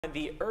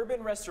The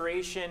Urban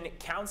Restoration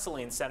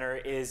Counseling Center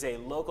is a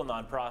local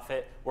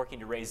nonprofit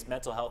working to raise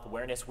mental health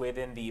awareness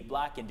within the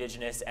Black,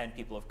 Indigenous, and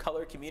people of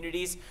color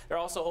communities. They're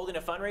also holding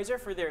a fundraiser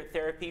for their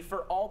Therapy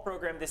for All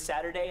program this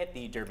Saturday at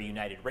the Derby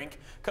United Rink.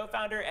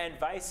 Co-founder and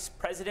Vice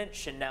President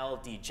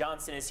Shanelle D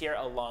Johnson is here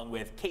along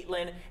with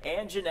Kaitlyn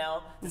and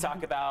Janel to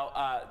talk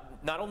about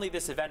not only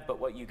this event, but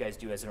what you guys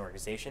do as an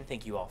organization.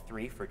 Thank you all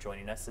three for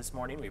joining us this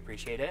morning. We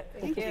appreciate it.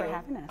 Thank you for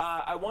having us.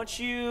 I want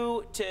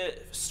you to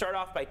start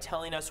off by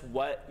telling us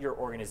what your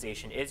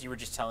organization is. You were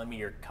just telling me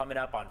you're coming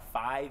up on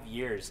 5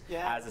 years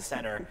as a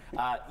center.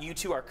 You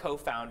two are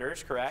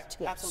co-founders, correct?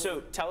 Yeah.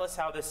 Absolutely. So tell us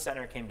how this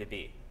center came to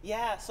be.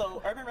 Yeah,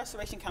 so Urban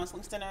Restoration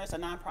Counseling Center is a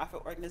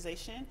nonprofit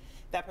organization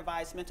that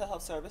provides mental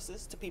health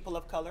services to people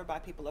of color by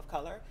people of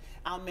color.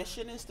 Our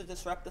mission is to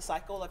disrupt the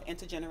cycle of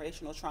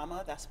intergenerational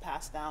trauma that's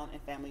passed down in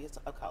families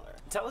of color.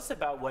 Tell us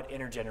about what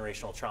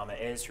intergenerational trauma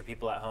is for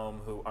people at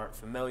home who aren't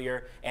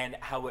familiar and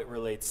how it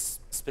relates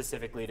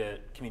specifically to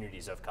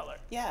communities of color.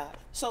 Yeah,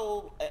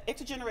 so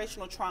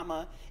intergenerational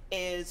trauma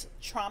is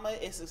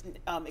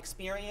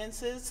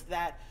experiences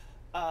that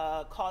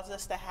cause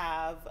us to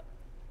have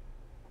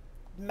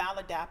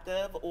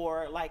maladaptive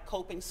or like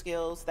coping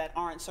skills that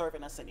aren't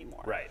serving us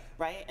anymore.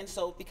 Right. And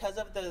so because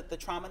of the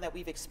trauma that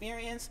we've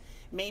experienced,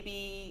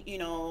 maybe, you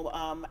know,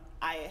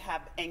 I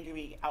have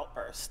angry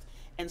outbursts.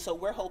 And so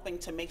we're hoping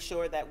to make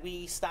sure that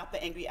we stop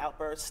the angry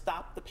outbursts,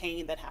 stop the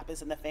pain that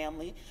happens in the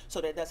family so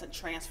that it doesn't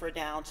transfer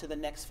down to the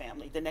next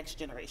family, the next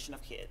generation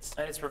of kids.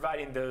 And it's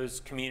providing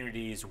those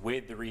communities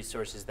with the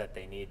resources that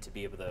they need to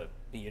be able to,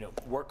 you know,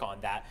 work on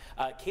that.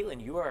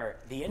 Kaitlyn, you are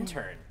the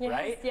intern,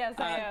 right? Yes,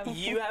 I am.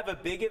 You have a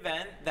big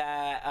event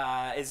that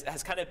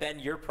has kind of been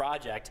your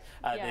project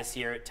this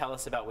year. Tell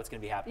us about what's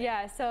going to be happening.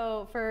 Yeah,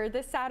 so for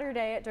this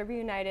Saturday at Derby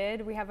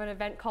United, we have an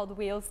event called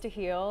Wheels to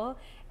Heal.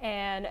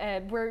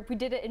 And we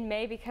did it in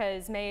May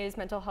because May is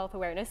Mental Health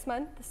Awareness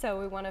Month. So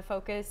we want to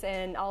focus,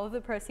 and all of the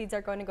proceeds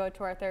are going to go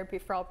to our Therapy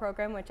for All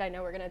program, which I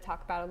know we're going to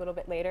talk about a little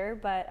bit later.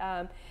 But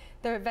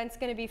the event's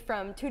going to be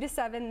from 2 to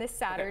 7 this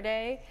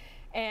Saturday. Okay.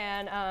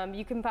 And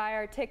you can buy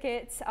our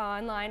tickets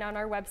online on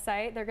our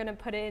website. They're going to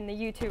put it in the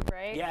YouTube,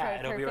 right? Yeah,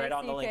 it'll be right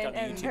on the link on the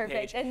YouTube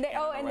page. And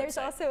there's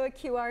also a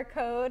QR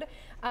code.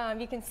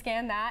 You can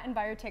scan that and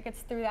buy your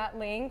tickets through that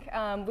link.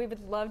 We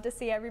would love to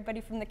see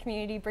everybody from the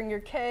community. Bring your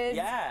kids,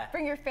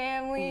 bring your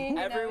family.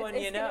 Everyone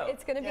you know.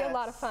 It's going to be a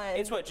lot of fun.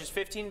 It's what, just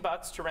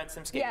 $15 to rent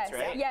some skates,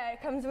 right? Yeah,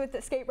 it comes with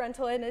the skate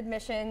rental and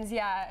admissions,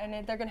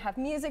 and they're going to have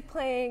music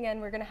playing, and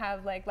we're going to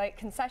have like light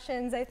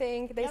concessions, I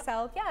think, they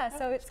sell.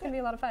 So it's going to be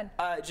a lot of fun.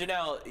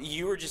 Janelle,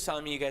 you were just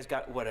telling me you guys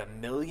got, what,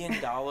 $1 million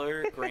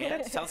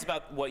grant? Tell us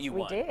about what you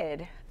won. We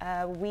did.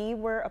 We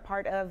were a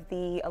part of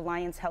the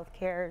Alliance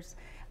Healthcare's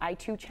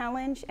I2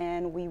 Challenge,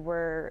 and we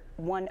were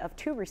one of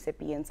 2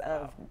 recipients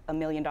of $1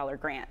 million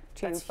grant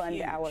to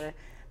fund our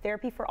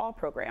Therapy for All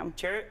program.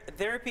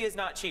 Therapy is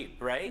not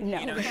cheap, right? No.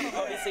 You know, you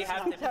obviously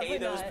have to pay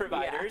those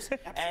providers,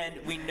 and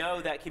we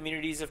know that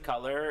communities of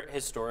color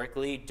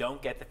historically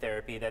don't get the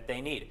therapy that they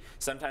need.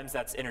 Sometimes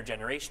that's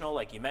intergenerational,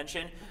 like you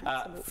mentioned.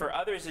 For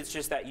others, it's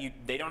just that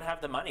they don't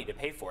have the money to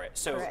pay for it.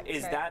 So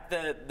is that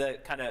the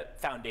kind of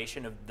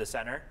foundation of the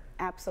center?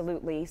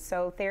 Absolutely.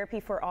 So Therapy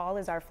for All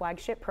is our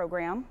flagship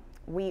program.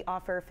 We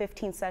offer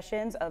 15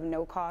 sessions of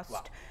no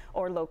cost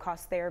or low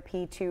cost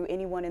therapy to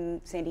anyone in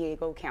San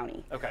Diego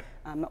County. Okay.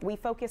 We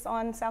focus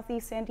on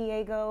Southeast San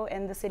Diego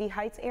and the City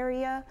Heights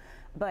area,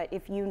 but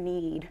if you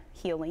need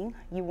healing,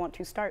 you want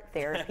to start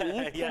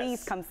therapy,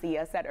 please come see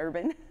us at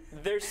Urban.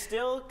 There's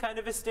still kind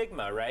of a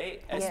stigma,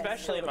 right?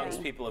 Especially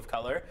amongst people of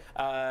color,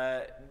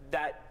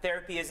 that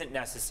therapy isn't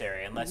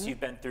necessary unless you've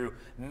been through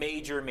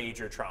major,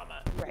 major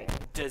trauma. Right.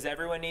 Does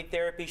everyone need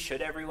therapy?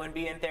 Should everyone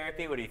be in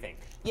therapy? What do you think?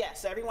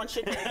 Yes, everyone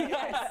should be.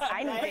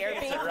 I need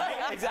therapy.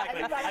 Right?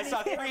 Exactly. I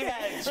saw 3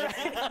 heads.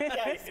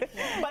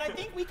 But I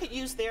think we could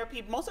use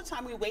therapy. Most of the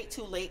time we wait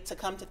too late to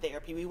come to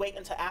therapy. We wait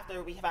until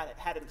after we've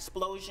had an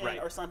explosion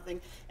or something,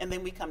 and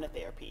then we come to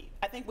therapy.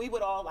 I think we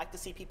would all like to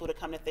see people to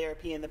come to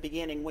therapy in the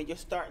beginning when you're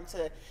starting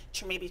to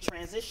maybe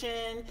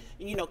transition.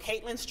 You know,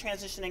 Kaitlyn's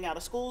transitioning out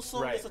of school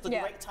soon. This is a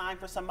great time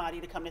for somebody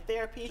to come to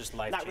therapy. Just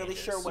life Not really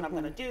sure what I'm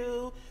going to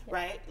do,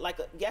 right? Like,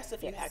 yes,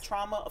 if you Yes. had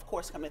trauma, of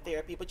course come to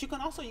therapy, but you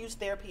can also use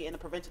therapy in a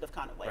preventative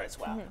kind of way as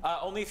well.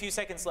 Only a few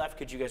seconds left.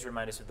 Could you guys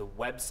remind us of the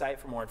website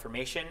for more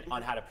information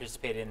on how to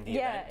participate in the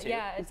event too?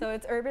 Yeah, so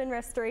it's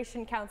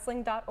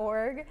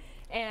urbanrestorationcounseling.org,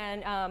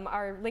 and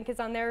our link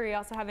is on there. We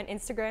also have an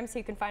Instagram, so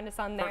you can find us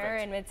on there,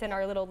 and it's in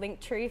our little link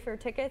tree for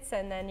tickets,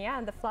 and then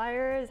the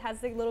flyer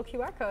has the little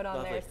QR code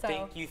on there. So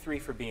Thank you three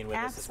for being with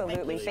us this morning.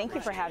 Absolutely. Thank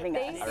you for having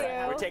us. Thank you. All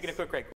right, we're taking a quick break.